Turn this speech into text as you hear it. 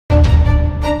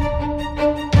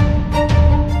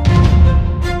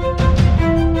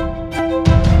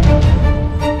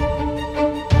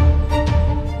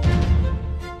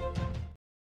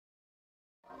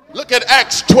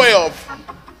Acts 12.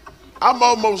 I'm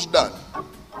almost done.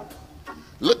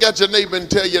 Look at your neighbor and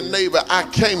tell your neighbor, I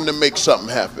came to make something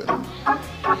happen.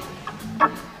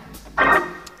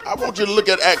 I want you to look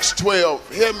at Acts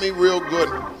 12. Hear me real good.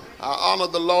 I honor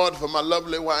the Lord for my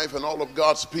lovely wife and all of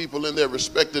God's people in their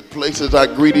respected places. I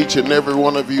greet each and every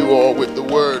one of you all with the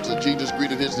words that Jesus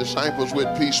greeted his disciples with,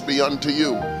 peace be unto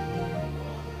you.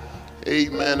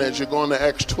 Amen. As you're going to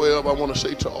Acts 12, I want to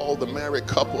say to all the married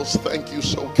couples, thank you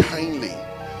so kindly.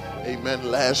 Amen.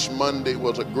 Last Monday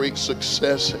was a great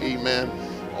success. Amen.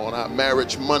 On our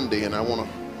Marriage Monday, and I want to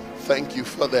thank you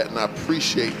for that, and I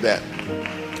appreciate that.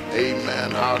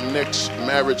 Amen. Our next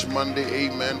Marriage Monday,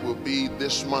 amen, will be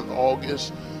this month,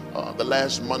 August, the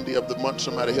last Monday of the month.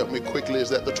 Somebody help me quickly. Is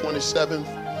that the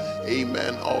 27th?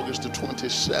 Amen. August the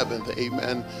 27th.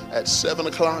 Amen. At 7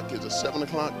 o'clock. Is it 7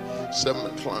 o'clock? 7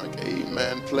 o'clock.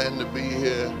 Amen. Plan to be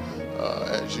here.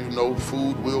 As you know,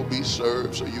 food will be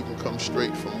served, so you can come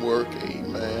straight from work.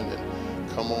 Amen. And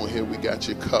come on here. We got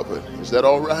you covered. Is that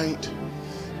all right?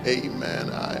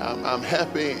 Amen. I'm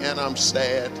happy and I'm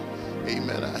sad.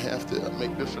 Amen. I have to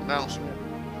make this announcement.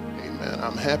 Amen.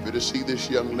 I'm happy to see this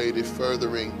young lady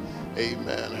furthering,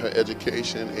 amen, her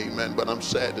education. Amen. But I'm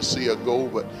sad to see her go.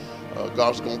 But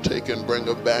God's going to take her and bring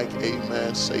her back.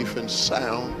 Amen. Safe and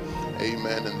sound.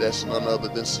 Amen. And that's none other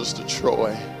than Sister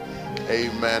Troy.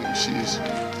 Amen.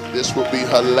 This will be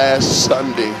her last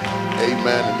Sunday.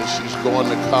 Amen. And then she's going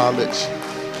to college.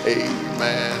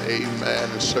 Amen. Amen.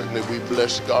 And certainly we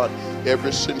bless God.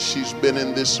 Ever since she's been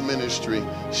in this ministry,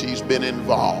 she's been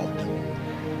involved.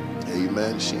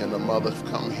 Amen. She and her mother have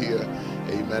come here.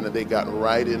 Amen. And they got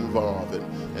right involved.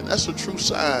 And that's a true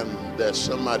sign that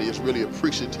somebody is really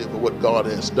appreciative of what God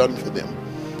has done for them.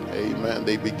 Amen.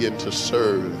 They begin to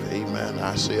serve. Amen.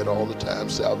 I say it all the time.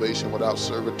 Salvation without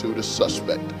servitude is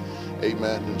suspect.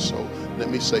 Amen. And so let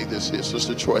me say this here.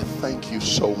 Sister Troy, thank you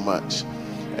so much.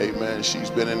 Amen. She's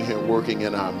been in here working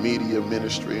in our media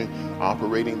ministry,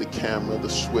 operating the camera, the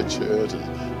switchers,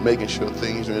 and making sure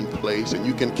things are in place. And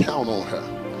you can count on her.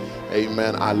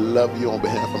 Amen. I love you on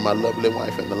behalf of my lovely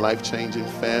wife and the life-changing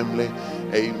family.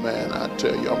 Amen. I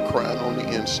tell you, I'm crying on the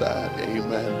inside.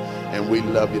 Amen. And we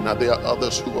love you. Now, there are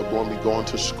others who are going to be going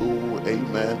to school.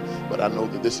 Amen. But I know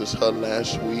that this is her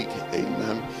last week.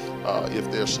 Amen.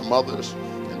 If there's some others,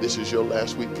 and this is your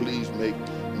last week, please make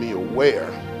me aware,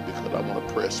 because I want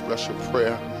to pray a special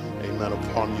prayer, amen,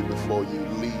 upon you before you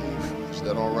leave. Is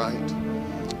that all right?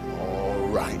 All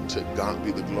right. To God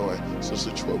be the glory.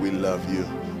 Sister Troy, we love you.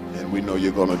 And we know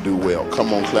you're going to do well.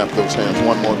 Come on, clap those hands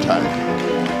one more time.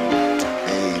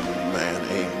 Amen,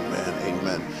 amen,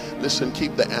 amen. Listen,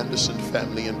 keep the Anderson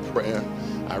family in prayer.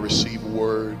 I received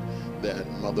word that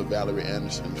Mother Valerie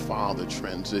Anderson's father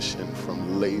transitioned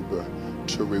from labor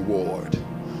to reward.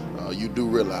 You do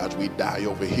realize we die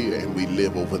over here and we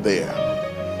live over there.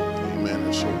 Amen.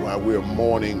 And so while we're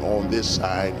mourning on this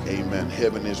side, amen,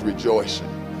 heaven is rejoicing.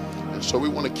 So we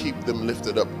want to keep them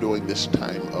lifted up during this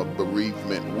time of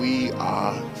bereavement. We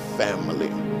are family.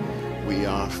 We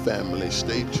are family.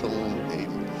 Stay tuned.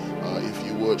 If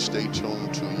you would, stay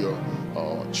tuned to your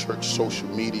church social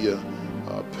media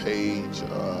page,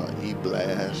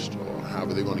 e-blast, or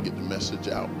however they're going to get the message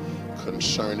out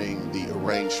concerning the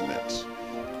arrangements.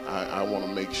 I want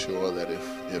to make sure that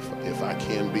if I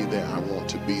can be there, I want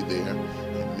to be there.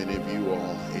 And many of you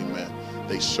all, amen,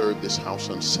 they serve this house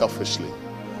unselfishly.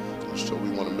 So we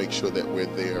want to make sure that we're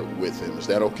there with him. Is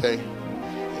that okay?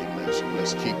 Amen. So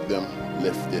let's keep them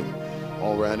lifted.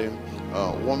 All righty.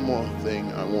 One more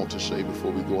thing I want to say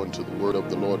before we go into the word of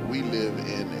the Lord. We live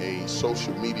in a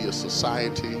social media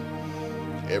society.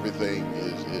 Everything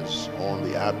is on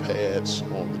the iPads,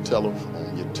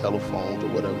 on your telephones, or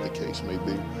whatever the case may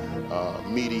be.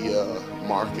 Media,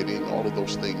 marketing, all of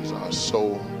those things are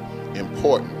so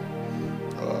important.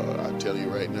 I tell you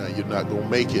right now, you're not going to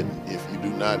make it if you do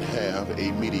not have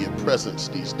a media presence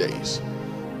these days.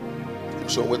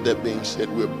 So with that being said,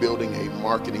 we're building a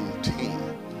marketing team.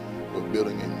 We're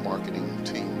building a marketing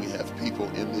team. We have people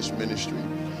in this ministry,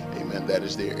 amen, that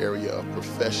is their area of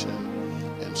profession.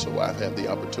 And so I've had the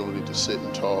opportunity to sit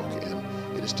and talk,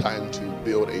 and it is time to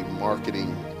build a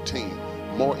marketing team.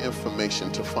 More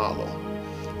information to follow.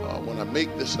 When I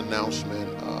make this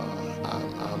announcement,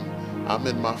 I'm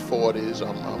in my 40s.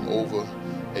 I'm over,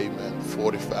 amen,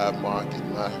 45 mark,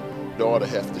 and my daughter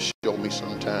has to show me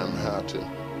sometime how to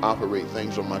operate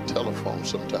things on my telephone.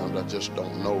 Sometimes I just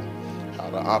don't know how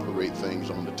to operate things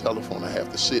on the telephone. I have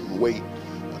to sit and wait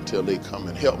until they come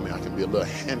and help me. I can be a little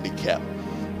handicapped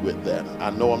with that.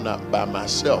 I know I'm not by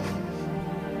myself.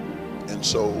 And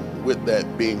so with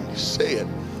that being said,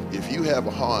 if you have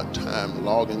a hard time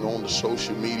logging on to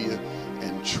social media,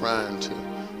 and trying to,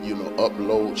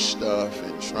 upload stuff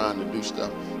and trying to do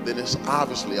stuff, then it's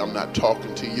obviously I'm not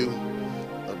talking to you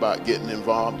about getting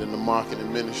involved in the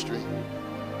marketing ministry.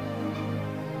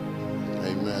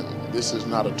 Amen. This is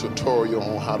not a tutorial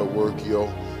on how to work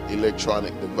your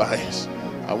electronic device.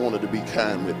 I wanted to be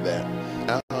kind with that.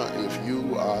 If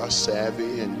you are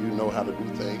savvy and you know how to do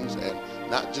things, and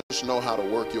not just know how to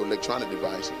work your electronic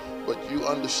device, but you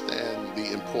understand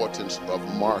the importance of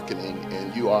marketing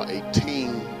and you are a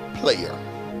team player.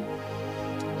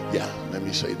 Yeah, let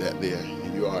me say that there.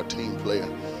 And you are a team player,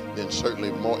 then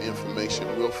certainly more information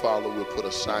will follow. We'll put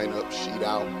a sign-up sheet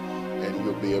out and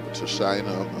you'll be able to sign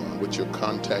up with your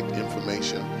contact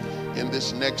information. In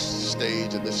this next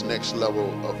stage, in this next level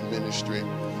of ministry,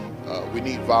 we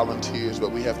need volunteers,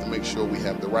 but we have to make sure we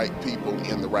have the right people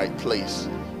in the right place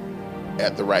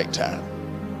at the right time.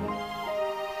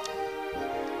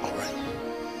 All right.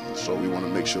 So we want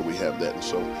to make sure we have that. And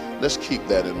so let's keep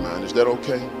that in mind. Is that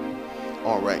okay?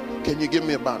 All right. Can you give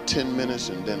me about 10 minutes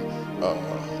and then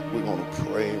we're going to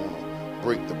pray. We're going to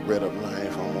break the bread of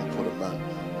life. I'm going to put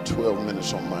about 12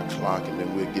 minutes on my clock and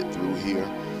then we'll get through here.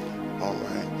 All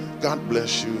right. God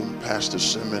bless you, Pastor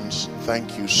Simmons.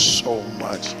 Thank you so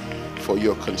much for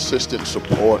your consistent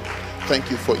support.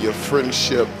 Thank you for your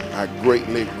friendship. I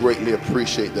greatly, greatly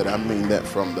appreciate that. I mean that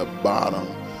from the bottom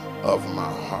of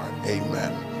my heart.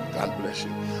 Amen. God bless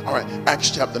you. All right, Acts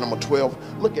chapter number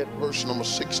 12. Look at verse number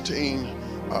 16.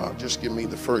 Just give me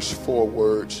the first 4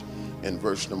 words in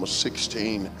verse number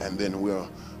 16, and then we'll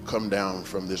come down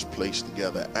from this place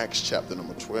together. Acts chapter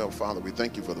number 12. Father, we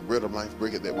thank you for the bread of life.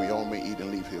 Break it that we all may eat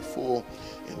and leave here full.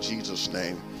 In Jesus'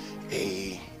 name,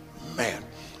 amen.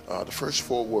 The first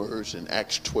 4 words in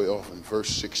Acts 12 and verse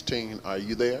 16. Are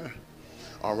you there?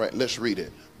 All right, let's read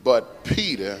it. But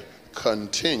Peter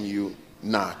continued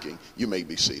knocking. You may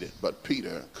be seated. But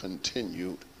Peter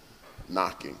continued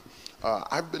knocking.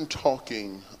 I've been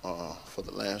talking for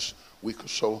the last week or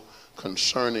so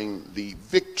concerning the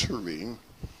victory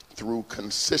through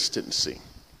consistency.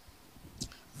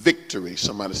 Victory,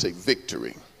 somebody say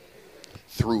victory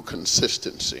through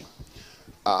consistency.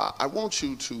 I want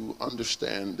you to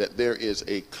understand that there is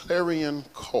a clarion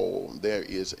call. There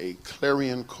is a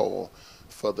clarion call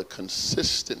for the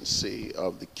consistency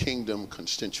of the kingdom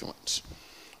constituents.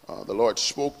 The Lord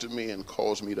spoke to me and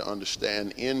caused me to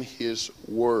understand in his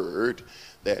word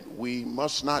that we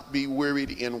must not be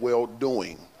wearied in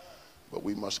well-doing, but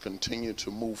we must continue to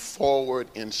move forward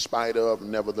in spite of,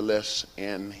 nevertheless,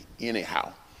 and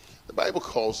anyhow. The Bible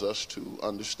calls us to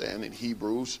understand in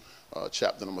Hebrews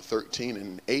chapter number 13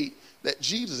 and 8 that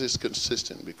Jesus is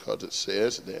consistent, because it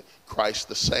says that Christ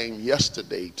the same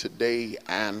yesterday, today,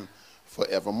 and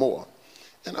forevermore.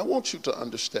 And I want you to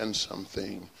understand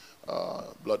something,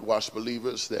 blood-washed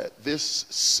believers, that this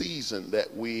season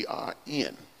that we are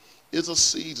in is a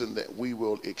season that we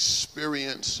will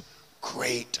experience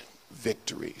great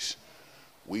victories.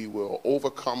 We will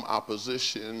overcome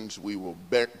oppositions. We will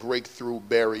break through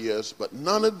barriers. But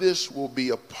none of this will be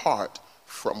apart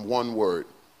from one word: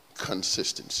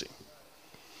 consistency.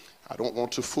 I don't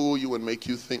want to fool you and make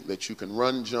you think that you can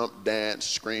run, jump, dance,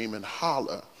 scream, and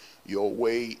holler your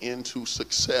way into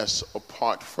success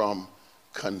apart from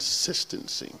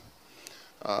consistency.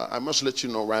 I must let you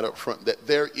know right up front that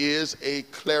there is a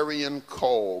clarion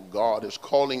call. God is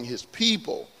calling his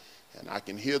people. And I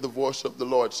can hear the voice of the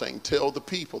Lord saying, tell the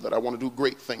people that I want to do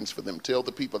great things for them. Tell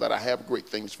the people that I have great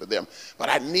things for them. But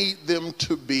I need them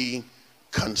to be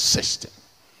consistent.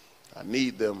 I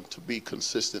need them to be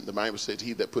consistent. The Bible says,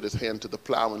 he that put his hand to the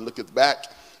plow and looketh back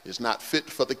is not fit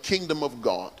for the kingdom of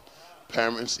God.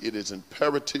 Parents, it is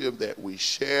imperative that we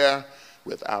share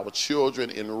with our children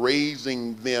in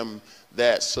raising them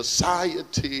that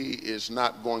society is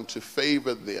not going to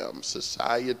favor them.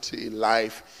 Society,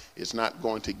 life is not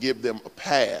going to give them a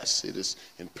pass. It is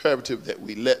imperative that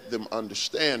we let them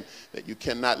understand that you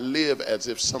cannot live as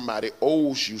if somebody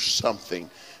owes you something,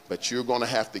 but you're going to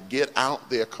have to get out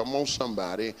there, come on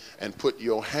somebody, and put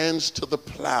your hands to the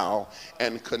plow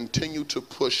and continue to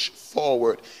push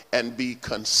forward and be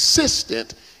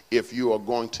consistent if you are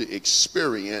going to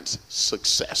experience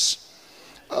success.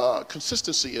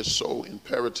 Consistency is so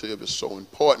imperative, is so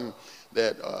important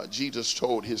that Jesus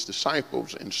told his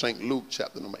disciples in St. Luke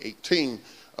chapter number 18,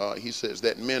 he says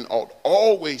that men ought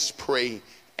always pray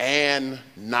and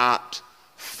not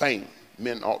faint.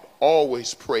 Men ought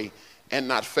always pray and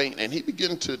not faint. And he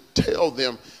began to tell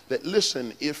them that,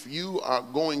 listen, if you are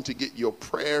going to get your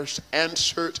prayers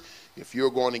answered, if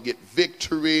you're going to get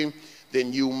victory,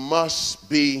 then you must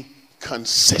be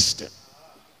consistent.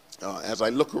 As I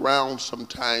look around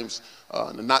sometimes,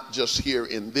 not just here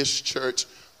in this church,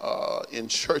 in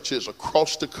churches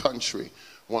across the country,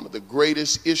 one of the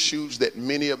greatest issues that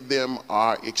many of them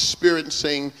are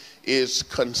experiencing is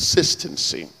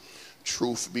consistency.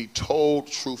 Truth be told,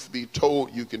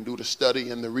 you can do the study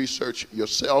and the research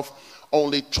yourself.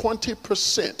 Only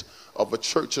 20% of a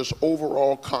church's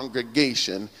overall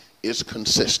congregation is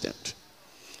consistent.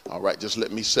 All right, just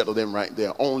let me settle them right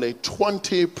there. Only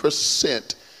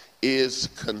 20% is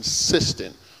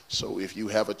consistent. So if you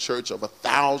have a church of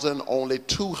 1,000, only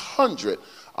 200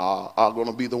 are going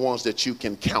to be the ones that you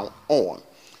can count on.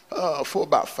 For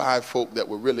about 5 folk that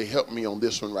will really help me on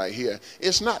this one right here,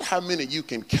 it's not how many you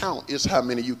can count, it's how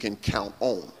many you can count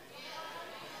on.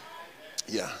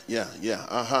 You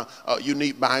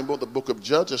need Bible. The book of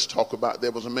Judges talk about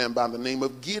there was a man by the name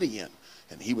of Gideon,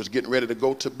 and he was getting ready to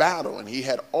go to battle, and he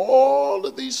had all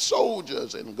of these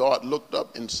soldiers, and God looked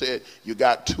up and said, you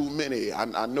got too many.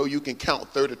 I know you can count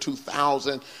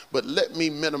 32,000, but let me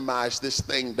minimize this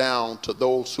thing down to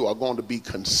those who are going to be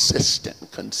consistent.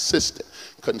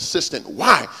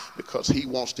 Why? Because he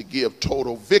wants to give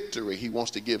total victory. He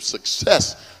wants to give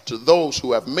success to those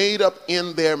who have made up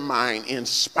in their mind, in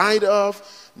spite of,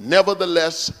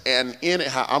 nevertheless, and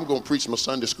anyhow. I'm going to preach my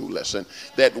Sunday school lesson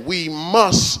that we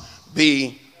must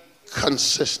be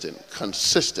consistent.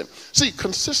 See,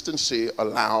 consistency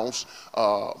allows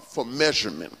for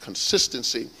measurement.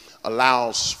 Consistency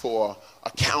allows for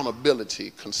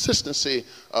accountability. Consistency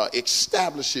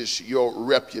establishes your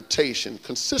reputation.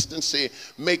 Consistency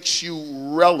makes you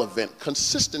relevant.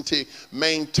 Consistency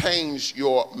maintains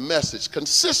your message.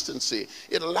 Consistency,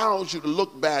 it allows you to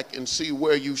look back and see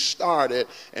where you started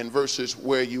and versus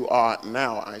where you are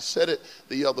now. I said it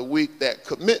the other week that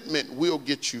commitment will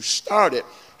get you started.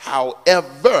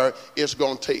 However, it's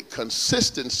going to take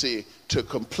consistency to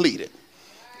complete it.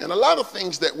 And a lot of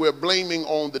things that we're blaming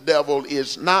on the devil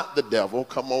is not the devil.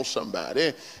 Come on,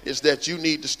 somebody. It's that you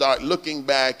need to start looking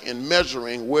back and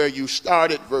measuring where you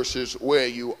started versus where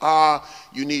you are.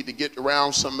 You need to get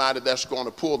around somebody that's going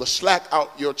to pull the slack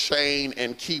out your chain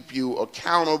and keep you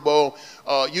accountable.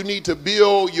 You need to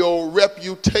build your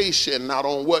reputation, not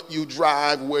on what you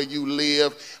drive, where you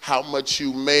live, how much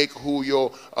you make, who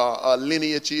your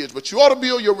lineage is. But you ought to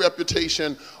build your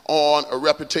reputation on a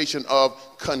reputation of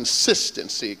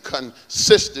consistency.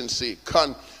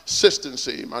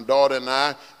 My daughter and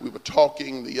I, we were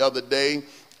talking the other day,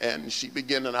 and she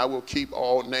began, and I will keep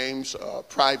all names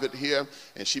private here,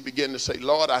 and she began to say,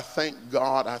 Lord, I thank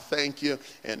God, I thank you.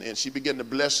 And she began to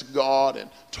bless God and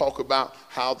talk about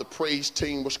how the praise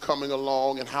team was coming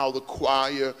along and how the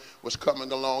choir was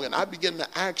coming along. And I began to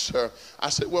ask her, I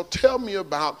said, well, tell me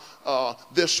about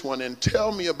this one and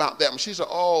tell me about that one. She said,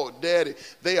 oh, Daddy,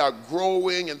 they are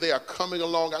growing and they are coming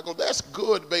along. I go, that's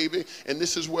good, baby. And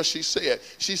this is what she said.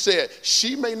 She said,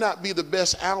 she may not be the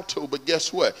best alto, but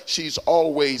guess what? She's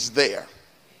always there.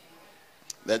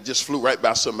 That just flew right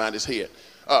by somebody's head.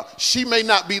 She may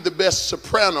not be the best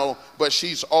soprano, but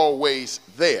she's always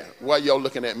there. Why y'all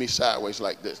looking at me sideways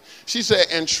like this? She said,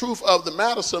 and truth of the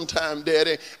matter sometime,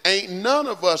 Daddy, ain't none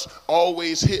of us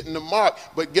always hitting the mark.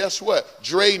 But guess what?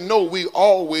 Dre know we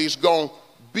always gonna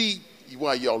be.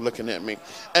 Why y'all looking at me?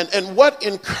 And what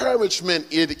encouragement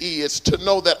it is to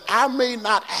know that I may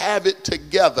not have it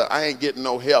together. I ain't getting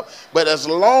no help. But as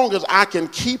long as I can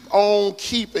keep on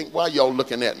keeping, why y'all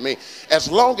looking at me? As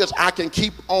long as I can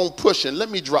keep on pushing. Let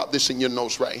me drop this in your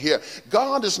notes right here.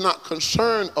 God is not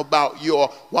concerned about your,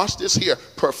 watch this here,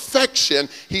 perfection.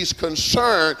 He's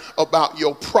concerned about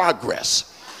your progress.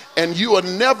 And you will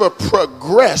never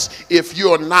progress if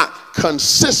you're not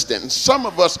consistent. Some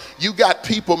of us, you got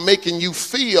people making you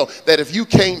feel that if you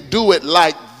can't do it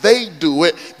like they do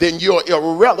it, then you're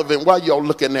irrelevant. Why y'all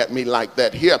looking at me like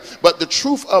that here? But the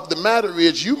truth of the matter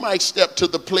is you might step to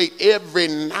the plate every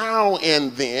now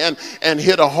and then and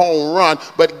hit a home run.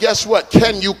 But guess what?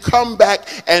 Can you come back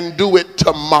and do it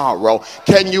tomorrow?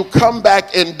 Can you come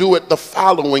back and do it the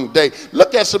following day?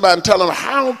 Look at somebody and tell them,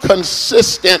 how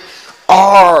consistent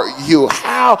are you?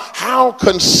 How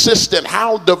consistent,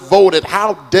 how devoted,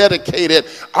 how dedicated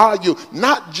are you?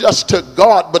 Not just to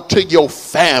God, but to your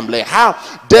family. How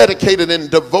dedicated and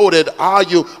devoted are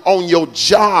you on your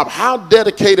job? How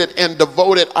dedicated and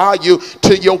devoted are you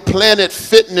to your Planet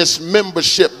Fitness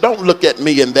membership? Don't look at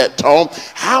me in that tone.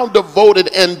 How devoted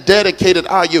and dedicated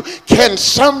are you? Can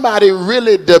somebody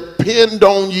really depend depend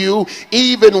on you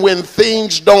even when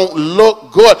things don't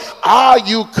look good? Are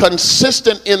you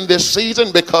consistent in this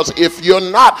season? Because if you're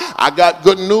not, I got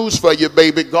good news for you,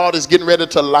 baby. God is getting ready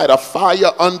to light a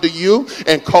fire under you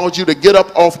and cause you to get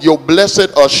up off your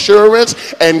blessed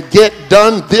assurance and get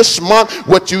done this month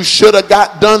what you should have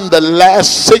got done the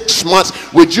last 6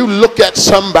 months. Would you look at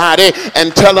somebody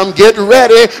and tell them, get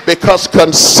ready, because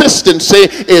consistency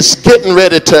is getting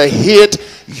ready to hit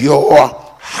your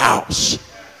house.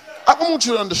 I want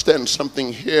you to understand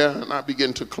something here, and I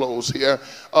begin to close here.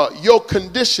 Your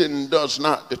condition does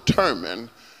not determine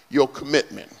your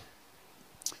commitment.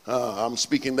 I'm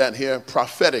speaking that here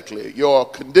prophetically. Your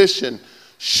condition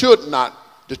should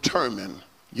not determine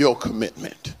your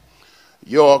commitment.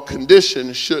 Your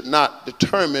condition should not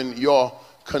determine your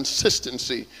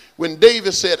consistency. When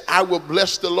David said, I will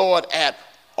bless the Lord at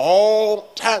all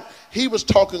times, he was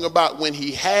talking about when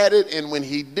he had it and when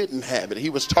he didn't have it. He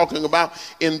was talking about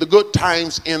in the good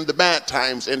times, in the bad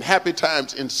times, in happy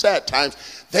times, in sad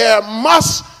times. There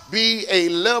must be a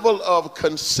level of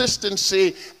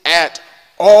consistency at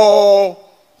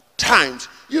all times.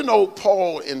 You know,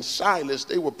 Paul and Silas,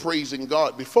 they were praising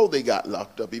God before they got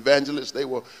locked up. Evangelists, they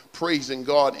were praising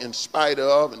God in spite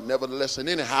of and nevertheless and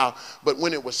anyhow. But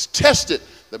when it was tested,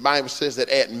 the Bible says that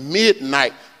at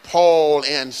midnight, Paul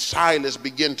and Silas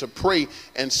began to pray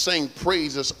and sing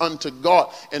praises unto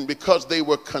God. And because they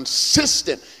were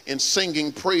consistent in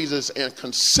singing praises and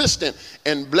consistent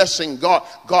in blessing God,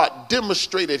 God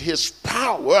demonstrated his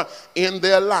power in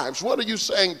their lives. What are you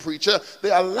saying, preacher?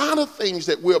 There are a lot of things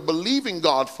that we're believing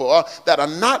God for that are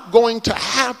not going to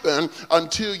happen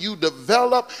until you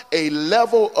develop a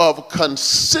level of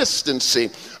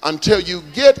consistency. Until you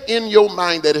get in your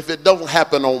mind that if it don't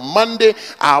happen on Monday,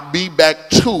 I'll be back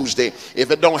Tuesday. If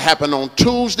it don't happen on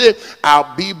Tuesday,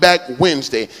 I'll be back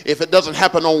Wednesday. If it doesn't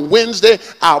happen on Wednesday,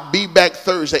 I'll be back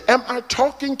Thursday. Am I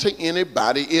talking to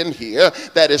anybody in here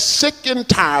that is sick and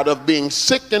tired of being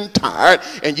sick and tired,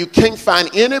 and you can't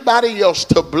find anybody else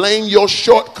to blame your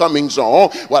shortcomings on?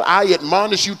 Well, I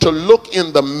admonish you to look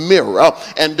in the mirror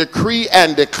and decree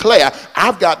and declare,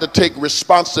 I've got to take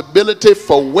responsibility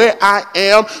for where I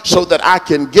am so that I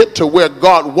can get to where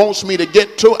God wants me to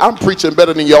get to. I'm preaching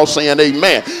better than y'all saying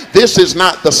amen. This is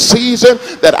not the season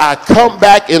that I come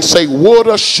back and say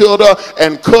woulda, shoulda,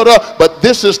 and coulda, but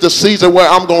this is the season where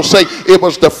I'm going to say it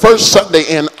was the first Sunday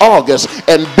in August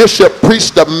and Bishop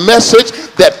preached a message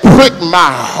that pricked my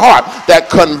heart, that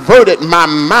converted my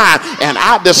mind, and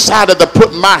I decided to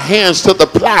put my hands to the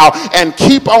plow and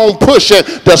keep on pushing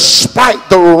despite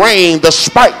the rain,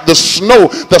 despite the snow,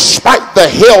 despite the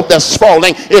hail that's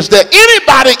falling. Is there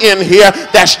anybody in here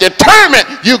that's determined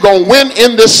you're going to win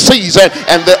in this season?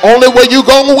 And the only way you're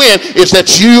going to win is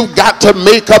that you've got to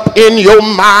make up in your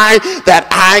mind that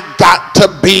I got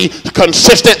to be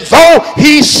consistent. Though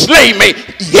he slay me,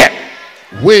 yet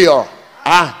will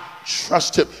I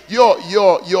trust him.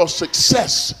 Your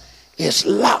success is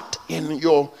locked in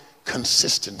your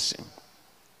consistency.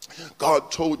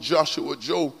 God told Joshua,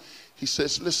 he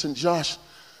says, listen, Josh,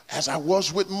 as I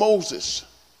was with Moses,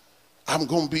 I'm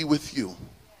going to be with you.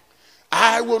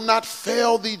 I will not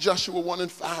fail thee, Joshua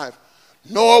 1:5,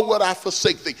 nor would I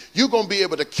forsake thee. You're going to be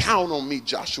able to count on me,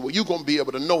 Joshua. You're going to be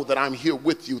able to know that I'm here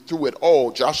with you through it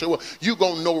all, Joshua. You're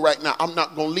going to know right now I'm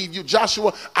not going to leave you,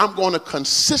 Joshua. I'm going to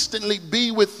consistently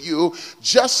be with you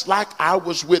just like I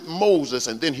was with Moses.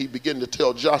 And then he began to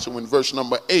tell Joshua in verse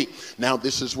number 8, now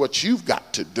this is what you've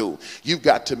got to do. You've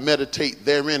got to meditate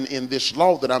therein in this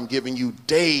law that I'm giving you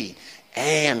day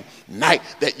and night,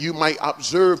 that you might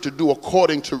observe to do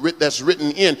according to that's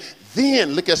written in.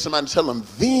 Then, look at somebody and tell them,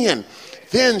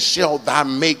 then shall thou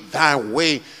make thy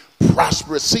way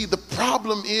prosperous. See, the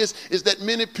problem is that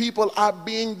many people are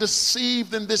being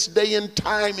deceived in this day and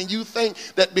time, and you think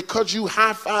that because you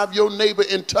high-five your neighbor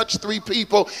and touch 3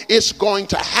 people, it's going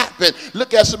to happen.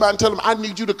 Look at somebody and tell them, I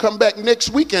need you to come back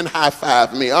next week and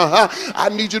high-five me. I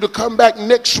need you to come back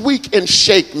next week and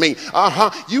shake me.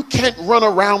 You can't run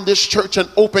around this church and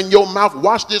open your mouth.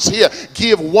 Watch this here.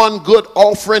 Give one good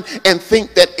offering and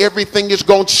think that everything is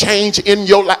going to change in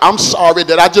your life. I'm sorry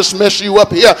that I just messed you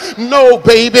up here. No,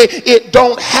 baby. It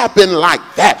don't happen like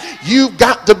that. You've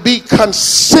got to be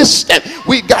consistent.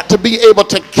 We got to be able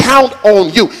to count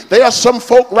on you. There are some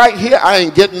folk right here, I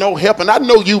ain't getting no help, and I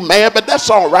know you mad, but that's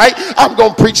all right. I'm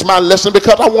going to preach my lesson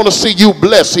because I want to see you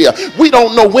blessed here. We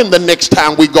don't know when the next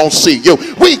time we going to see you.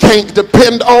 We can't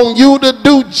depend on you to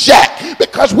do jack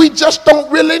because we just don't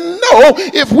really know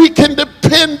if we can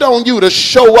depend on you to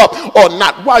show up or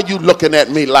not. Why are you looking at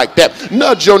me like that?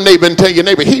 Nudge your neighbor and tell your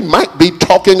neighbor, he might be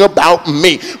talking about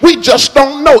me. We just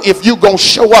don't know if you're going to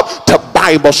show up to buy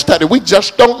Bible study. We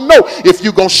just don't know if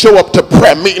you're going to show up to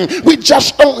prayer meeting. We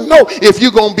just don't know if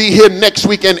you're going to be here next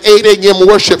week in 8 a.m.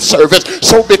 worship service.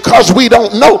 So because we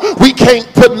don't know, we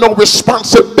can't put no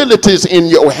responsibilities in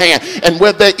your hand. And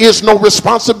where there is no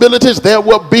responsibilities, there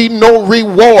will be no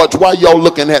rewards. Why y'all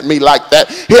looking at me like that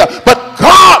here? But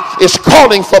God is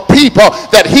calling for people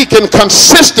that he can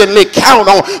consistently count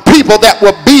on, people that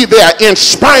will be there in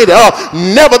spite of,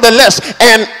 nevertheless,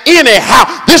 and anyhow.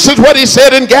 This is what he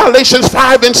said in Galatians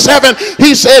 5 and 7.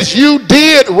 He says, you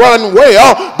did run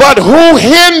well, but who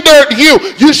hindered you?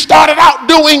 You started out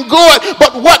doing good,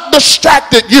 but what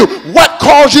distracted you? What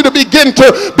caused you to begin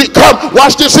to become,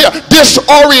 watch this here,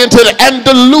 disoriented and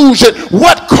delusioned?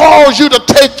 What caused you to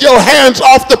take your hands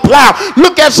off the plow?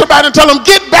 Look at somebody and tell them,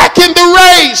 get back in the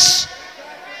race.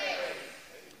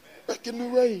 Back in the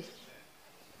race.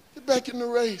 Get back in the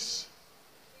race.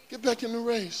 Get back in the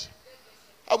race.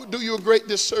 I would do you a great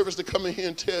disservice to come in here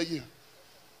and tell you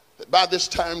that by this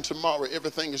time tomorrow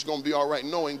everything is going to be all right,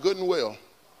 knowing good and well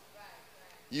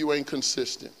you ain't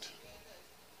consistent.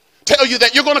 Tell you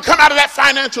that you're going to come out of that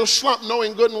financial slump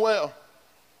knowing good and well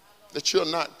that you're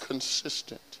not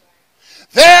consistent.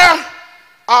 There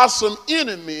are some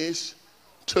enemies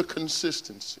to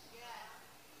consistency.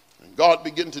 And God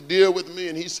began to deal with me,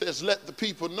 and he says, let the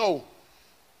people know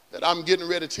that I'm getting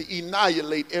ready to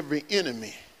annihilate every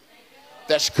enemy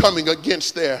that's coming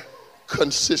against their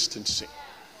consistency.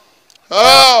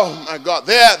 Oh my God,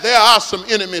 there are some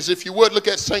enemies. If you would look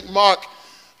at St. Mark,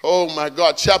 oh my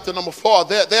God, chapter number 4,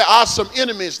 there are some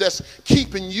enemies that's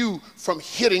keeping you from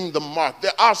hitting the mark.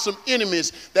 There are some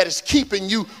enemies that is keeping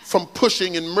you from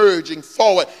pushing and merging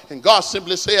forward. And God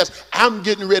simply says, I'm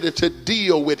getting ready to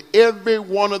deal with every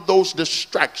one of those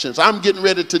distractions. I'm getting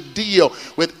ready to deal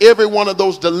with every one of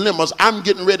those dilemmas. I'm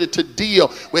getting ready to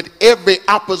deal with every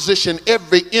opposition,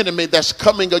 every enemy that's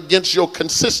coming against your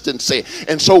consistency.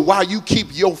 And so while you keep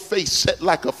your face set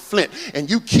like a flint and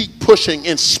you keep pushing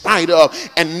in spite of,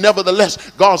 and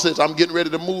nevertheless, God says, I'm getting ready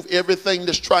to move everything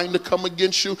that's trying to come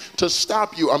against you to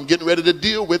stop you. I'm getting ready to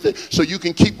deal with it so you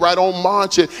can keep right on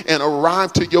marching and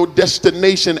arrive to your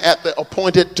destination at the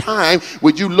appointed time.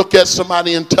 Would you look at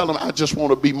somebody and tell them, I just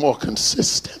want to be more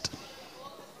consistent?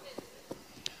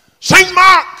 St.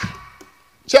 Mark,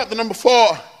 chapter number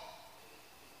 4.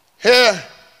 Here,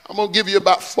 I'm going to give you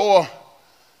about 4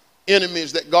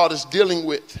 enemies that God is dealing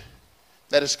with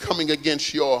that is coming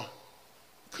against your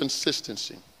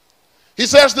consistency. He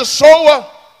says, the sower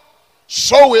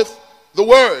soweth the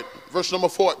word. Verse number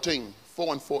 14,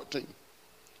 4 and 14.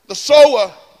 The sower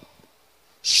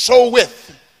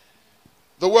soweth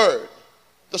the word.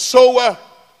 The sower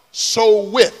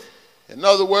soweth. In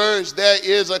other words, there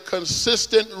is a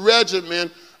consistent regimen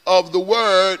of the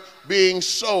word being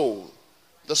sown.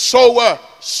 The sower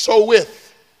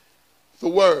soweth the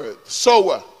word. The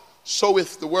sower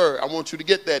soweth the word. I want you to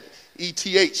get that.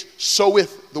 ETH,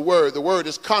 soweth the word. The word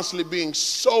is constantly being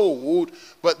sowed,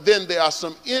 but then there are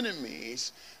some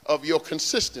enemies of your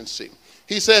consistency.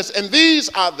 He says, and these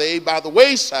are they by the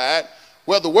wayside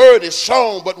where the word is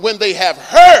sown, but when they have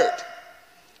heard,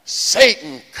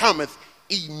 Satan cometh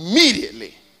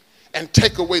immediately and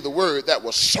take away the word that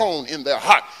was sown in their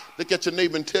heart. Look at your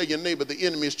neighbor and tell your neighbor the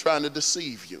enemy is trying to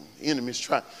deceive you. The enemy is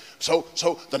trying. So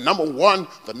the number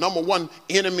one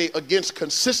enemy against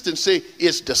consistency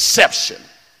is deception.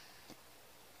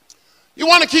 You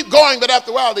want to keep going, but after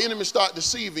a while the enemy start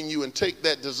deceiving you and take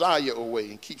that desire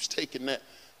away and keeps taking that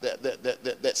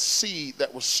seed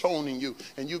that was sown in you,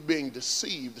 and you being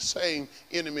deceived. The same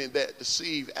enemy that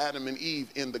deceived Adam and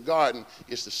Eve in the garden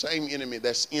is the same enemy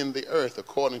that's in the earth,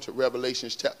 according to Revelation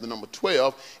chapter number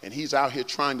 12. And he's out here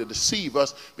trying to deceive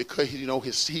us because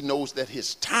he knows that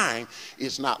his time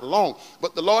is not long.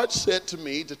 But the Lord said to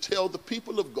me to tell the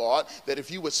people of God that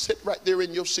if you would sit right there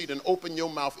in your seat and open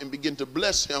your mouth and begin to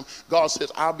bless him, God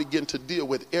says, I'll begin to deal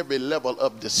with every level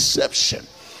of deception.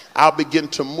 I'll begin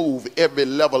to move every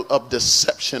level of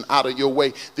deception out of your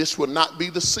way. This will not be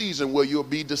the season where you'll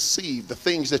be deceived. The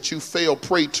things that you fell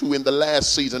prey to in the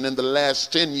last season, in the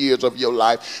last 10 years of your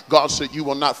life, God said you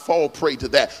will not fall prey to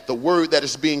that. The word that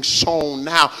is being sown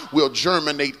now will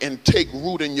germinate and take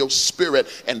root in your spirit.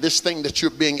 And this thing that you're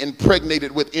being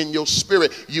impregnated with in your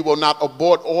spirit, you will not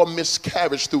abort or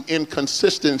miscarriage through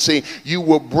inconsistency. You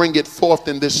will bring it forth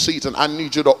in this season. I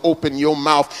need you to open your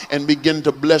mouth and begin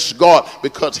to bless God,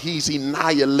 because he's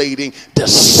annihilating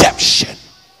deception.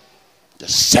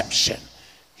 Deception.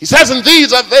 He says, and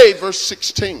these are they, verse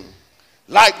 16,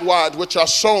 likewise, which are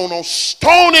sown on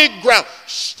stony ground.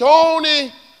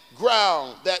 Stony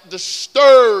ground, that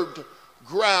disturbed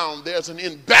ground. There's an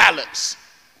imbalance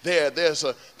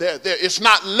It's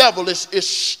not level, it's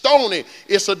stony,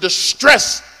 it's a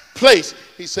distressed place.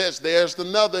 He says there's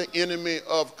another enemy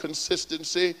of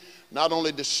consistency, not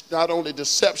only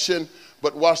deception,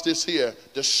 but watch this here,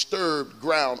 disturbed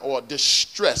ground or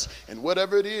distress. And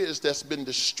whatever it is that's been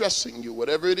distressing you,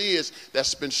 whatever it is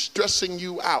that's been stressing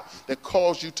you out, that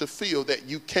caused you to feel that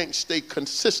you can't stay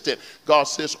consistent, God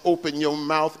says open your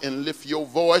mouth and lift your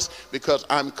voice, because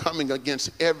I'm coming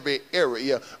against every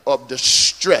area of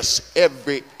distress,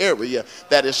 every area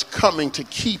that is coming to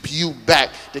keep you back,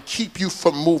 to keep you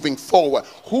from moving forward.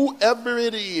 Whoever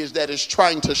it is that is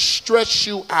trying to stress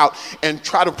you out and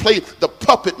try to play the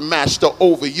puppet master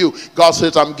over you, God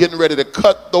says I'm getting ready to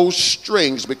cut those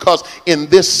strings, because in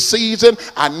this season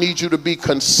I need you to be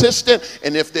consistent.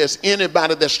 And if there's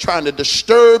anybody that's trying to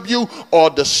disturb you or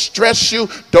distress you,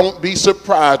 don't be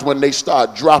surprised when they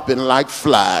start dropping like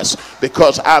flies,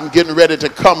 because I'm getting ready to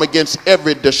come against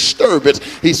every disturbance.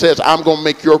 He says I'm going to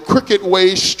make your crooked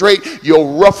ways straight,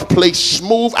 your rough place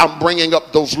smooth. I'm bringing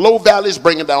up those low valleys,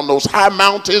 bringing down those high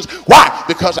mountains. Why?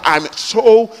 Because I'm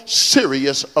so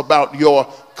serious about your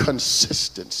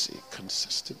consistency.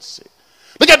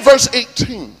 Look at verse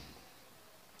 18.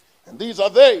 And these are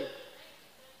they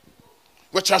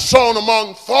which are sown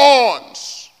among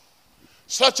thorns,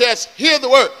 such as, hear the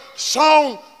word,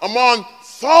 sown among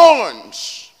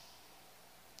thorns,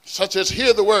 such as,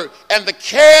 hear the word, and the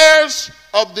cares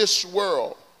of this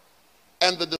world,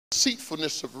 and the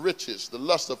deceitfulness of riches, the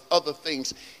lust of other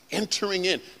things entering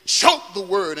in, choke the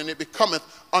word, and it becometh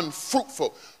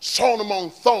unfruitful. Sown among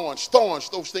thorns,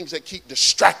 those things that keep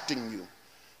distracting you.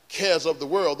 Cares of the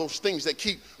world, those things that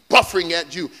keep buffering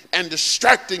at you and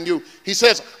distracting you. He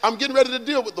says, I'm getting ready to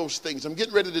deal with those things. I'm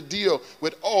getting ready to deal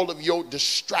with all of your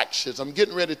distractions. I'm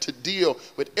getting ready to deal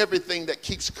with everything that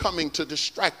keeps coming to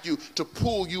distract you, to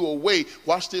pull you away.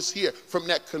 Watch this here, from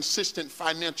that consistent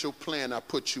financial plan I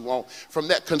put you on, from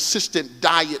that consistent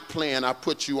diet plan I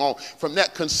put you on, from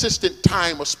that consistent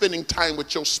time of spending time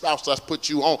with your spouse I put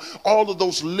you on. All of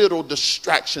those little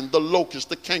distractions, the locust,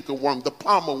 the cankerworm, the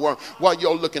palmer worm. Why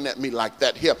y'all looking at me like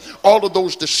that here? All of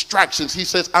those distractions. He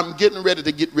says, I'm getting ready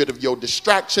to get rid of your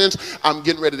distractions. I'm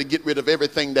getting ready to get rid of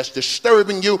everything that's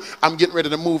disturbing you. I'm getting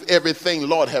ready to move everything,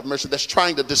 Lord have mercy, that's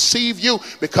trying to deceive you,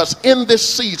 because in this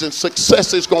season,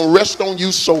 success is going to rest on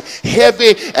you so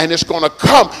heavy, and it's going to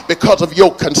come because of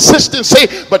your consistency.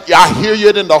 But I hear you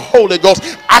in the Holy Ghost.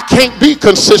 I can't be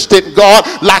consistent, God,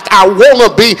 like I want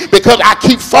to be, because I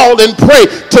keep falling prey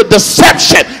to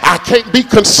deception. I can't be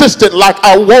consistent like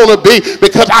I want to be,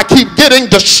 because I keep getting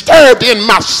disturbed in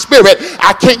my spirit.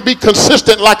 I can't be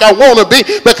consistent like I want to be,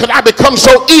 because I become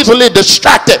so easily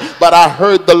distracted. But I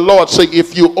heard the Lord say,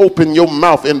 if you open your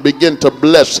mouth and begin to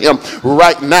bless him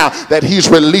right now, that he's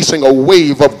releasing a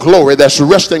wave of glory that's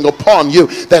resting upon you,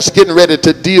 that's getting ready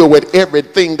to deal with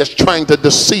everything that's trying to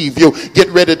deceive you, get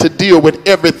ready to deal with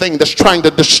everything that's trying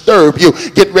to disturb you,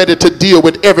 get ready to deal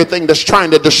with everything that's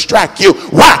trying to distract you.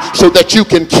 Why? So that you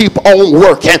can keep on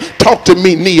working. Talk to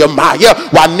me, Nehemiah.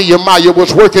 While Nehemiah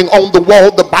was working on the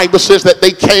wall, the Bible says that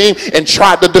they came and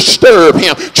tried to disturb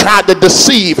him, tried to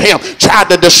deceive him, tried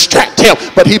to distract him,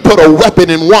 but he put a weapon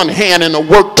in one hand and a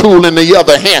work tool in the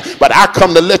other hand. But I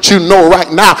come to let you know right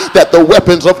now that the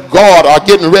weapons of God are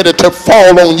getting ready to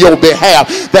fall on your behalf.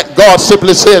 That God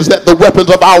simply says that the weapons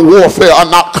of our warfare are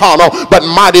not carnal, but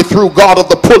mighty through God of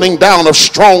the pulling down of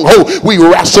stronghold. We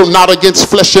wrestle not against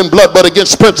flesh and blood, but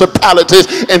against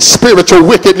principalities and spiritual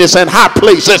wickedness in high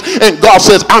places. And God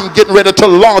says, I'm getting ready to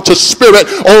launch a spirit,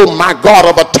 oh my God,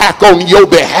 of attack on your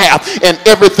behalf. And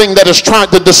everything that is trying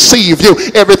to deceive you,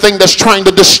 everything that's trying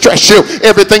to distress you,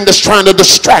 everything that's trying to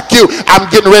distract you, I'm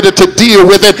getting ready to deal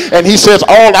with it. And he says,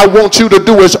 all I want you to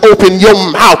do is open your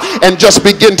mouth and just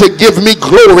begin to give me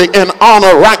glory and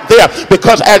honor right there.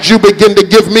 Because as you begin to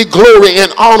give me glory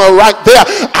and honor right there,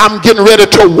 I'm getting ready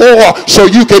to war so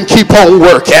you can keep on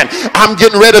working. I'm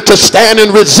getting ready to stand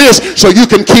and resist so you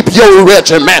can keep your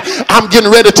regiment. I'm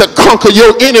getting ready to conquer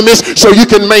your enemies so you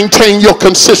can maintain your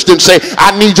consistency.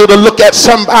 I need you to look at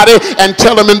somebody and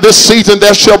tell them, in this season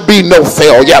there shall be no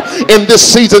failure. In this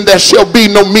season there shall be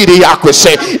no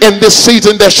mediocrity. In this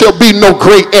season there shall be no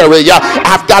gray area.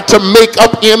 I've got to make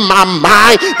up in my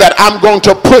mind that I'm going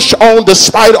to push on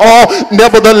despite all,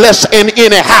 nevertheless and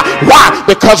anyhow. Why?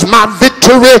 Because my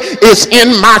victory is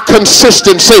in my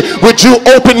consistency. Would you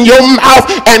open your mouth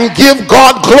and give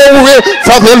God glory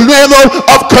for the level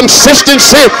of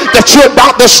consistency that you're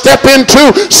about to step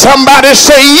into? Somebody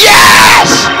say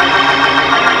yes.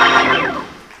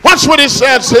 Watch what he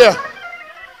says here.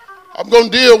 I'm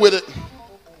going to deal with it.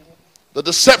 The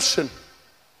deception,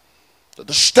 the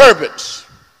disturbance,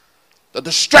 the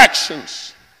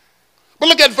distractions. But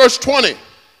look at verse 20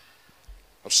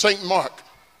 of St. Mark,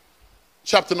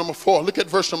 chapter number 4. Look at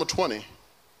verse number 20.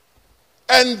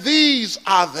 And these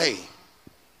are they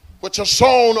which are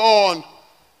sown on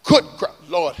good ground.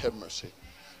 Lord have mercy.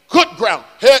 Good ground.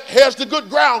 Here's the good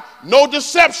ground. No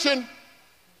deception,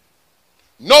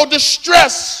 no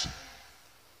distress,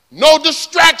 no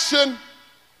distraction.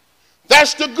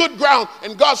 That's the good ground.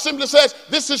 And God simply says,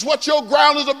 this is what your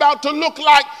ground is about to look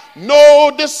like.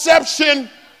 No deception,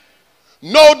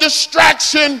 no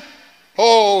distraction.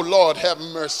 Oh, Lord, have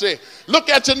mercy. Look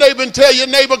at your neighbor and tell your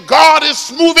neighbor, God is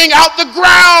smoothing out the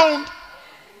ground.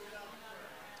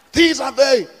 These are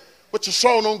they which are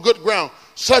sown on good ground,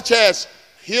 such as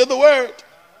hear the word,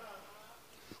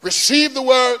 receive the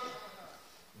word,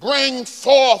 bring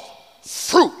forth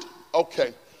fruit.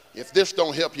 Okay, if this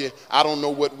don't help you, I don't know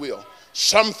what will.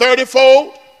 Some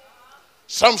 30-fold,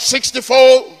 some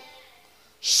 60-fold,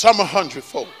 some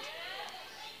 100-fold.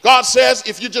 God says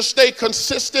if you just stay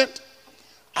consistent,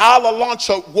 I'll launch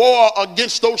a war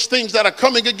against those things that are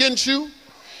coming against you,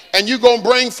 and you're going to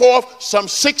bring forth some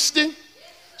 60,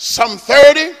 some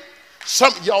 30,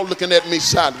 some, y'all looking at me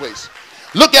sideways.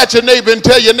 Look at your neighbor and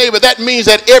tell your neighbor, that means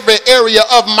that every area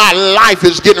of my life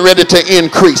is getting ready to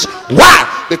increase.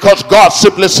 Why? Because God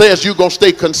simply says you're going to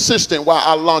stay consistent while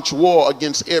I launch war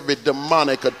against every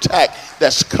demonic attack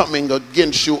that's coming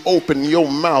against you. Open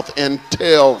your mouth and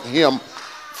tell him,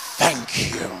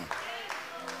 thank you.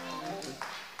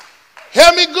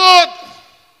 Hear me good.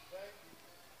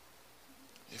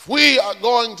 If we are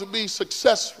going to be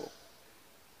successful,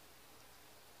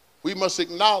 we must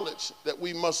acknowledge that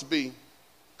we must be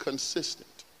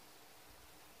consistent.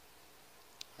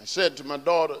 I said to my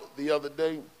daughter the other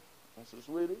day, I said,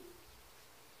 sweetie,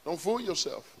 don't fool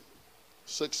yourself.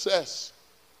 Success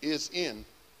is in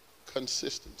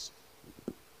consistency.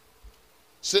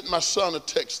 Sent my son a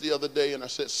text the other day and I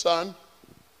said, son,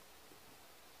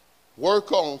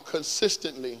 work on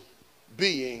consistently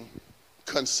being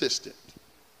consistent.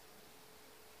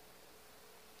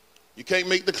 You can't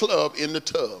make the club in the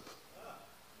tub.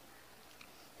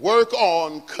 Work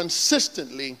on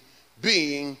consistently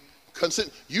being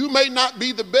consistent. You may not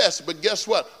be the best, but guess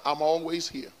what? I'm always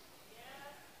here.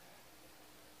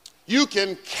 You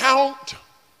can count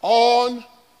on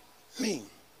me.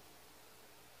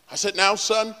 I said, now,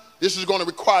 son, this is going to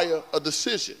require a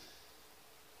decision.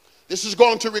 This is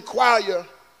going to require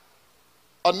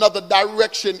another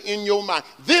direction in your mind.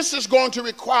 This is going to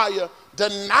require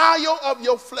denial of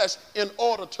your flesh in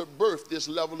order to birth this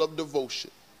level of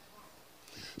devotion.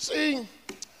 See,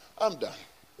 I'm done.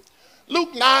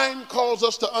 Luke 9 calls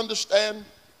us to understand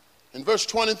in verse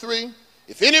 23,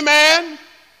 if any man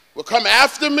will come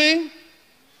after me,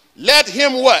 let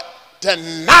him what?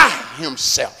 Deny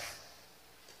himself.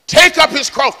 Take up his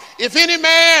cross. If any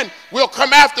man will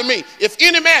come after me, if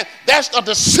any man, that's a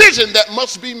decision that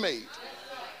must be made.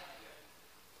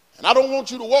 And I don't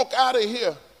want you to walk out of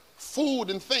here fooled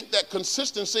and think that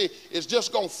consistency is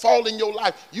just going to fall in your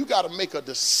life. You got to make a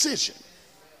decision.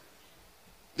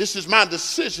 This is my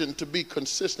decision to be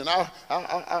consistent.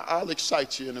 I'll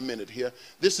excite you in a minute here.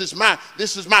 This is my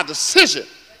decision.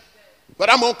 But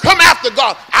I'm going to come after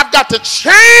God. I've got to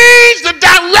change the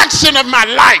direction of my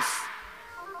life.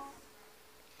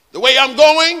 The way I'm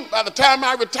going, by the time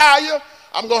I retire,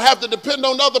 I'm going to have to depend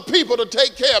on other people to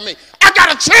take care of me. I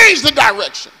got to change the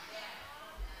direction.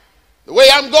 The way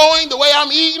I'm going, the way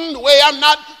I'm eating, the way I'm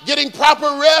not getting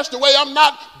proper rest, the way I'm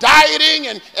not dieting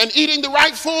and eating the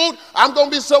right food, I'm going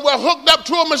to be somewhere hooked up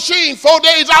to a machine 4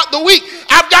 days out the week.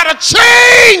 I've got to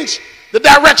change the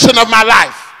direction of my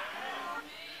life.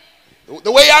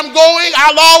 The way I'm going,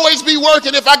 I'll always be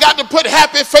working. If I got to put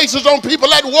happy faces on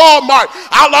people at Walmart,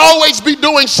 I'll always be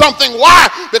doing something.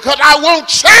 Why? Because I won't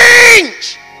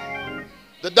change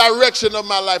the direction of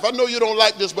my life. I know you don't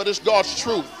like this, but it's God's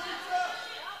truth.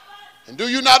 And do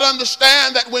you not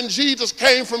understand that when Jesus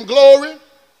came from glory,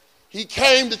 he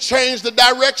came to change the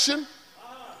direction?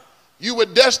 You were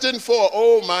destined for,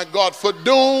 oh my God, for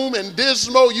doom and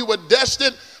dismal. You were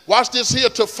destined, watch this here,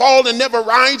 to fall and never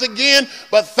rise again.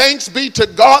 But thanks be to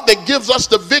God that gives us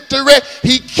the victory.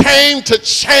 He came to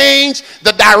change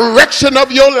the direction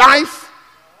of your life.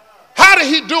 How did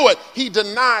he do it? He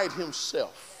denied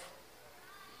himself.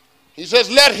 He says,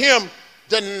 let him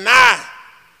deny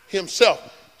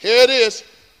himself. Here it is.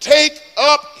 Take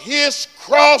up his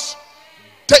cross.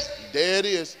 There it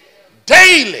is.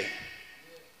 Daily.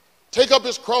 Take up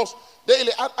his cross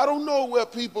daily. I don't know where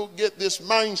people get this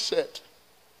mindset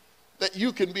that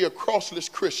you can be a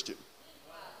crossless Christian.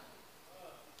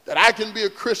 That I can be a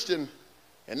Christian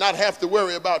and not have to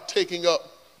worry about taking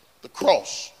up the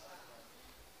cross.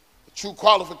 The true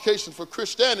qualification for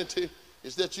Christianity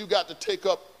is that you got to take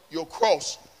up your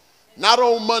cross, not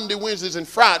on Monday, Wednesdays, and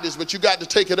Fridays, but you got to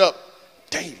take it up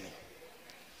daily.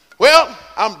 Well,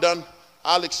 I'm done.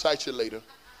 I'll excite you later.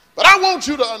 But I want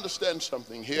you to understand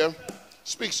something here.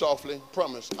 Speak softly.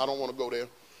 Promise. I don't want to go there.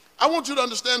 I want you to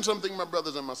understand something, my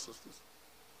brothers and my sisters.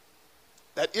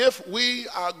 That if we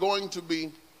are going to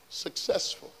be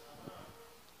successful,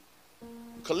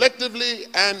 collectively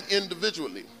and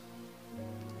individually,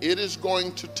 it is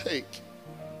going to take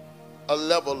a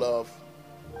level of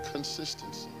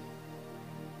consistency.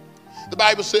 The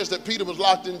Bible says that Peter was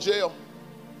locked in jail,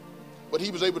 but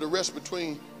he was able to rest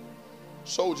between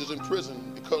soldiers in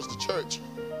prison because the church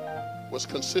was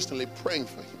consistently praying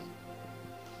for him.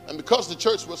 And because the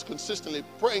church was consistently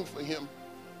praying for him,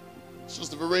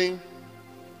 Sister Vereen,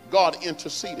 God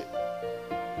interceded.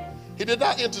 He did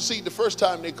not intercede the first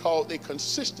time they called. They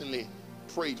consistently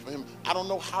prayed for him. I don't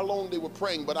know how long they were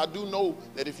praying, but I do know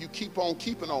that if you keep on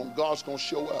keeping on, God's going to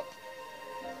show up.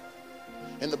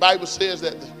 And the Bible says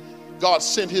that God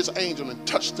sent his angel and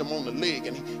touched him on the leg,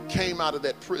 and he came out of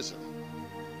that prison.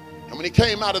 And when he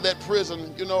came out of that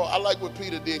prison, you know, I like what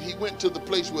Peter did. He went to the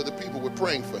place where the people were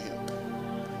praying for him.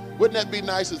 Wouldn't that be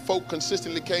nice if folk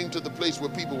consistently came to the place where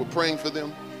people were praying for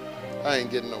them? I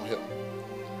ain't getting no help.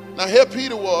 Now here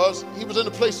Peter was, he was in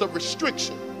a place of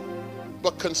restriction,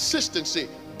 but consistency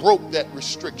broke that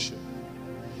restriction.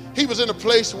 He was in a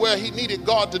place where he needed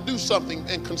God to do something,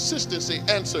 and consistency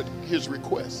answered his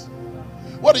request.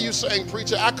 What are you saying,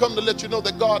 preacher? I come to let you know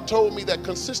that God told me that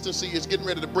consistency is getting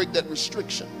ready to break that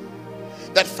restriction.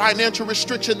 That financial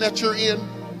restriction that you're in,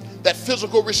 that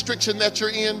physical restriction that you're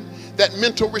in, that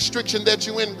mental restriction that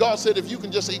you're in. God said, if you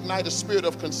can just ignite a spirit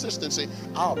of consistency,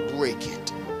 I'll break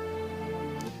it.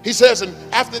 He says, and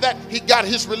after that, he got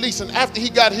his release. And after he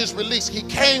got his release, he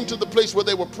came to the place where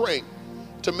they were praying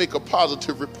to make a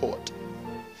positive report.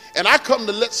 And I come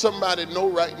to let somebody know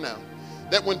right now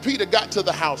that when Peter got to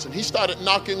the house and he started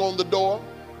knocking on the door,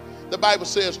 the Bible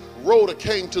says Rhoda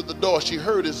came to the door. She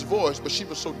heard his voice, but she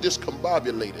was so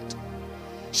discombobulated.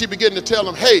 She began to tell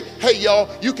him, hey, y'all,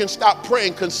 you can stop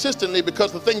praying consistently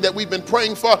because the thing that we've been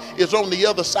praying for is on the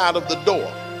other side of the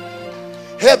door.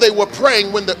 Here they were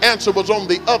praying when the answer was on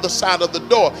the other side of the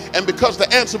door. And because the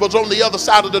answer was on the other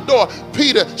side of the door,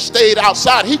 Peter stayed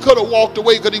outside. He could have walked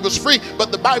away because he was free,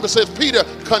 but the Bible says Peter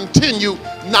continued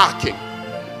knocking.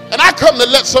 And I come to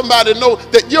let somebody know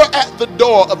that you're at the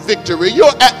door of victory.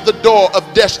 You're at the door of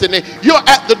destiny. You're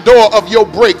at the door of your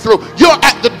breakthrough. You're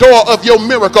at the door of your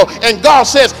miracle. And God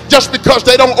says, just because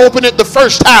they don't open it the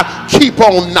first time, keep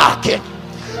on knocking.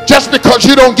 Just because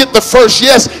you don't get the first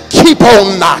yes, keep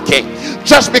on knocking.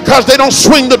 Just because they don't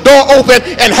swing the door open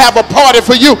and have a party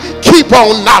for you, keep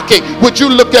on knocking. Would you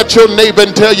look at your neighbor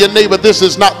and tell your neighbor, this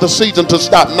is not the season to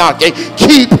stop knocking.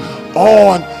 Keep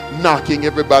on knocking.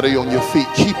 Everybody on your feet,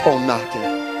 keep on knocking.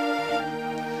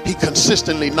 He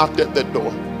consistently knocked at that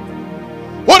door.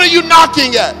 What are you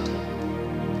knocking at?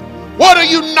 What are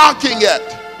you knocking at?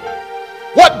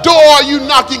 What door are you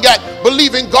knocking at,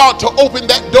 believing God to open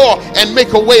that door and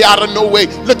make a way out of no way?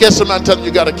 Look at somebody, tell them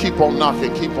you got to keep on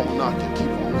knocking, keep on knocking, keep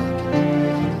on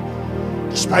knocking.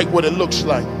 Despite what it looks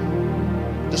like,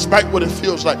 despite what it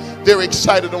feels like, they're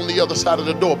excited on the other side of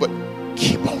the door, but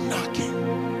keep on knocking.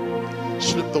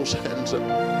 Slip those hands up.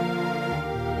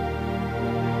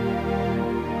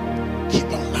 Keep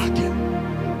on knocking.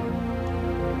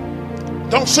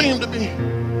 Don't seem to be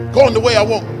going the way I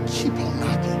want. Keep on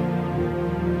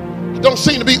knocking. Don't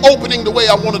seem to be opening the way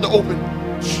I wanted to open.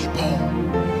 Keep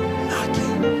on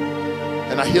knocking.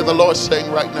 And I hear the Lord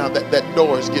saying right now that that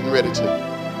door is getting ready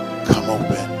to come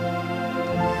open.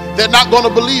 They're not going to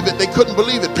believe it. They couldn't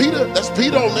believe it. Peter, that's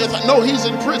Peter on there. Like, no, he's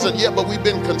in prison. Yeah, but we've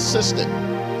been consistent.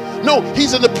 No,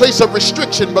 he's in a place of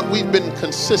restriction, but we've been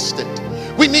consistent.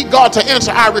 We need God to answer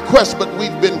our requests, but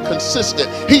we've been consistent.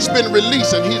 He's been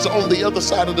released, and he's on the other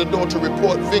side of the door to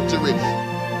report victory.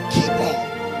 Keep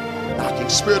on knocking.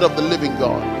 Spirit of the living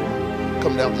God,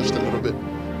 come down just a little bit.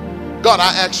 God,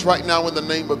 I ask right now in the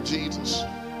name of Jesus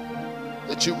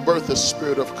that you birth a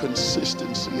spirit of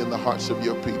consistency in the hearts of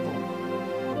your people.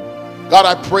 God,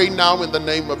 I pray now in the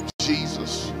name of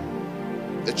Jesus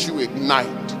that you ignite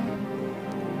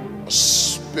a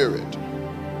spirit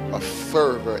of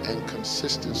fervor and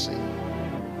consistency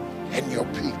in your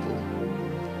people.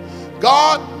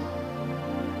 God,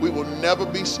 we will never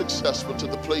be successful to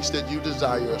the place that you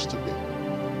desire us to be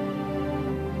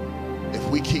if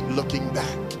we keep looking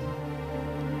back,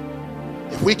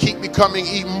 if we keep becoming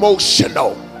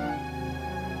emotional,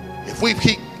 if we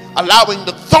keep allowing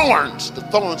the thorns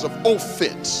of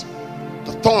offense,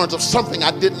 the thorns of something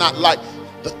I did not like,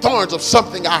 the thorns of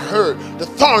something I heard, the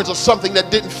thorns of something that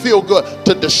didn't feel good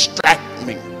to distract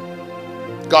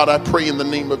God, I pray in the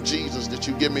name of Jesus that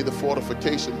you give me the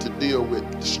fortification to deal with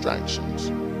distractions.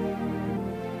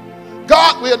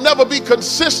 God, we'll never be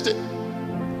consistent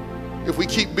if we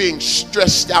keep being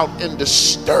stressed out and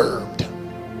disturbed.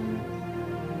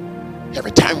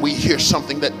 Every time we hear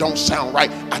something that don't sound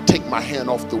right, I take my hand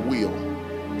off the wheel.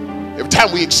 Every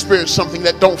time we experience something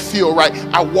that don't feel right,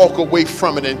 I walk away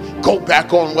from it and go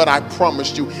back on what I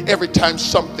promised you. Every time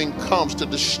something comes to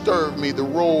disturb me, the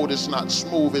road is not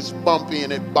smooth, it's bumpy,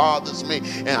 and it bothers me.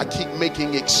 And I keep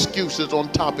making excuses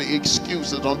on top of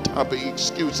excuses on top of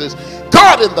excuses.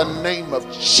 God, in the name of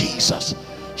Jesus,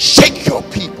 shake your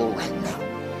people right now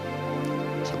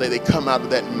so that they come out of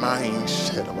that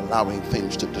mindset of allowing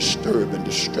things to disturb and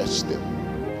distress them.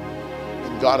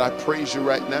 And God, I praise you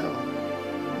right now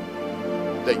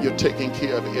that you're taking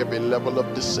care of every level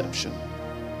of deception,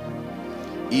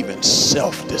 even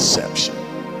self-deception,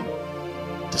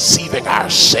 deceiving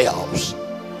ourselves,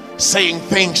 saying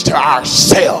things to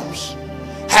ourselves,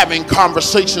 having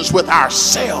conversations with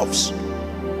ourselves.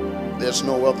 There's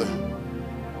no other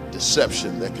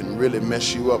deception that can really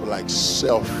mess you up like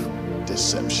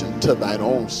self-deception. To thine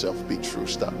own self be true.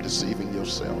 Stop deceiving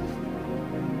yourself.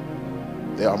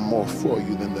 There are more for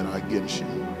you than that are against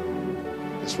you.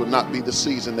 This would not be the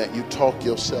season that you talk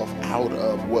yourself out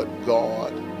of what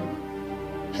God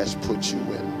has put you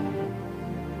in.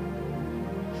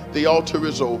 The altar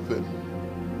is open.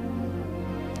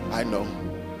 I know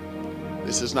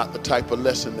this is not the type of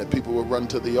lesson that people will run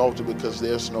to the altar because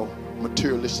there's no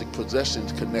materialistic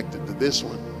possessions connected to this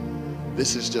one.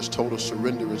 This is just total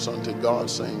surrenderance unto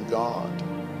God, saying, God,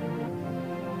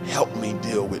 help me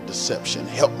deal with deception.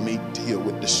 Help me deal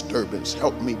with disturbance.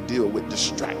 Help me deal with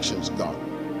distractions, God,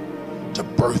 to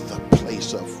birth a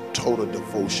place of total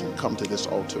devotion. Come to this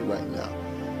altar right now.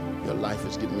 Your life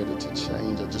is getting ready to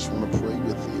change. I just want to pray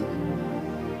with you.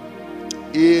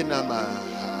 In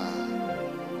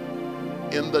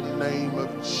the name of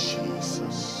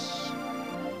Jesus.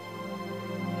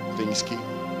 Things keep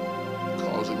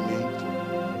causing me to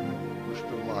push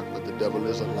the mark, but the devil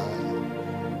is a liar.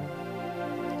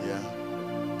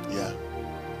 Yeah.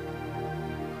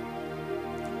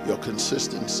 Your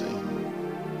consistency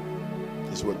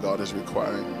is what God is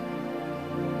requiring.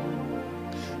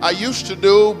 I used to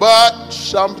do, but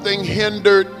something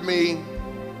hindered me.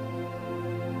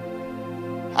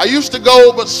 I used to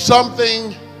go, but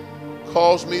something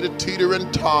caused me to teeter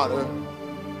and totter.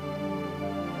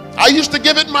 I used to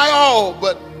give it my all,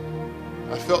 but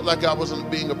I felt like I wasn't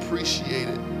being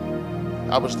appreciated.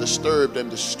 I was disturbed and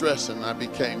distressed, and I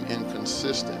became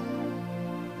inconsistent.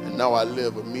 And now I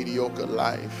live a mediocre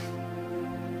life.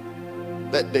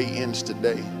 That day ends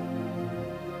today.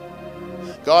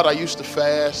 God, I used to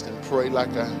fast and pray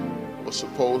like I was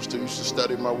supposed to. I used to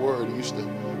study my word. I used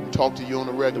to talk to you on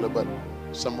a regular, but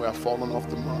somewhere I've fallen off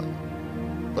the mark.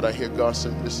 But I hear God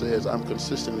simply says, I'm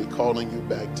consistently calling you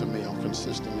back to me. I'm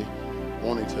consistently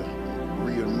wanting to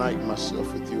reunite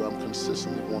myself with you. I'm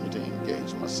consistently wanting to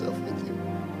engage myself with you.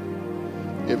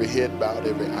 Every head bowed,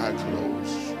 every eye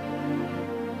closed.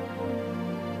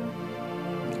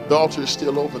 The altar is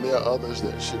still open. There are others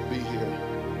that should be here.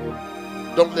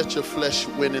 Don't let your flesh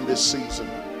win in this season.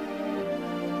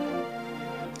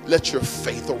 Let your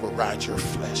faith override your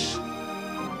flesh.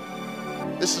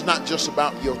 This is not just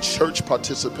about your church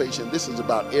participation. This is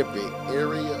about every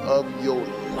area of your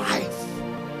life.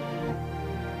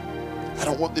 I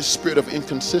don't want this spirit of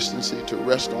inconsistency to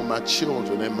rest on my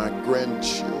children and my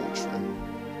grandchildren.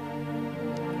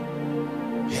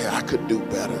 Yeah, I could do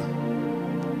better.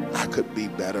 I could be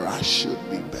better. I should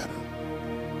be better.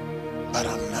 But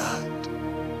I'm not.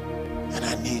 And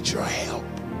I need your help.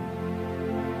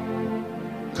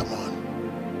 Come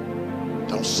on.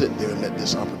 Don't sit there and let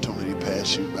this opportunity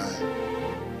pass you by.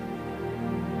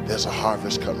 There's a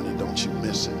harvest coming and don't you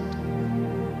miss it.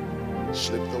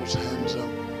 Slip those hands up.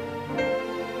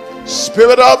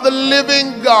 Spirit of the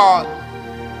living God,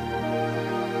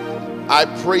 I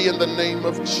pray in the name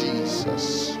of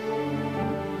Jesus,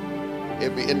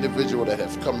 every individual that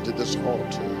has come to this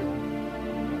altar,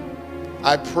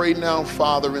 I pray now,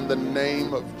 Father, in the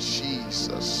name of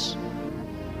Jesus,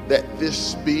 that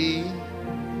this be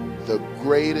the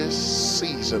greatest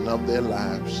season of their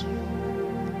lives.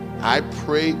 I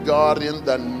pray, God, in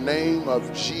the name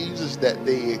of Jesus, that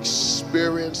they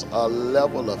experience a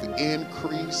level of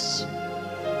increase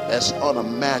that's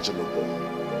unimaginable.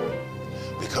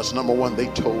 Because number one, they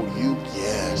told you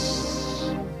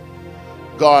yes.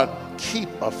 God, keep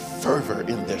a fervor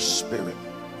in their spirit.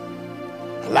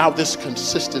 Allow this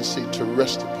consistency to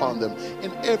rest upon them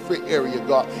in every area,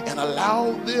 God, and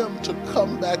allow them to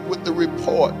come back with the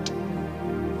report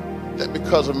that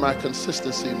because of my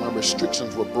consistency, my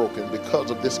restrictions were broken.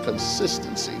 Because of this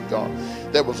consistency, God,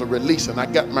 there was a release, and I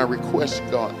got my request,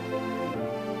 God,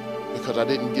 because I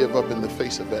didn't give up in the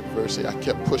face of adversity. I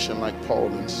kept pushing like Paul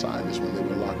and Silas when they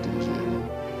were locked in jail.